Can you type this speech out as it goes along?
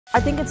I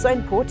think it's so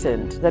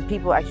important that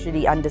people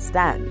actually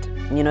understand,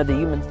 you know, the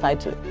human side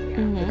to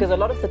it. Because a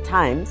lot of the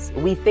times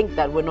we think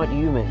that we're not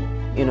human.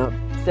 You know,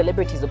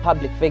 celebrities or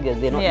public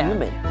figures, they're not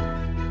human.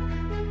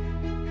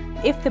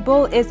 If the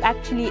bill is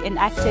actually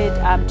enacted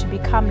to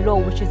become law,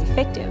 which is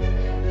effective,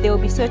 there will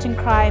be certain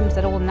crimes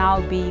that will now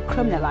be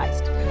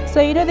criminalized.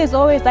 So, you know, there's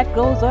always that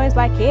girl's always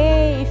like,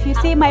 hey, if you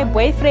see my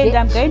boyfriend,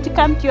 I'm going to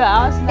come to your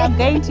house and I'm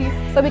going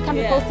to... So we can't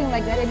be posting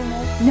like that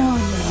anymore?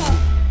 No.